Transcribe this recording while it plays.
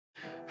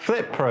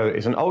Flip Pro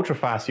is an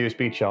ultra-fast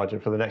USB charger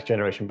for the next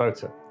generation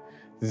boater.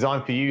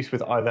 Designed for use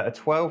with either a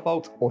 12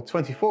 volt or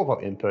 24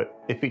 volt input,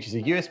 it features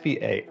a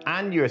USB-A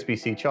and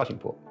USB-C charging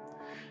port.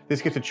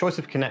 This gives a choice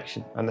of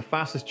connection and the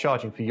fastest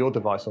charging for your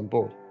device on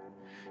board.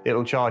 It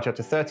will charge up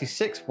to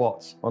 36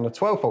 watts on a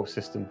 12 volt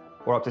system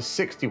or up to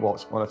 60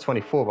 watts on a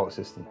 24 volt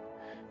system.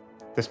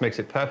 This makes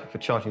it perfect for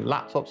charging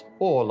laptops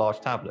or large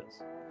tablets.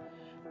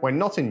 When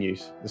not in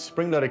use, the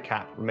spring-loaded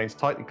cap remains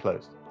tightly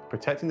closed,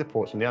 protecting the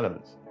ports from the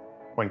elements.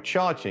 When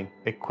charging,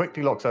 it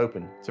quickly locks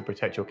open to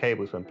protect your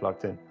cables when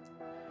plugged in.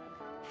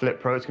 Flip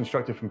Pro is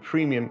constructed from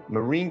premium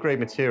marine-grade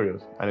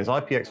materials and is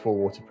IPX4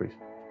 waterproof,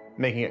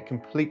 making it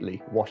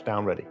completely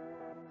wash-down ready.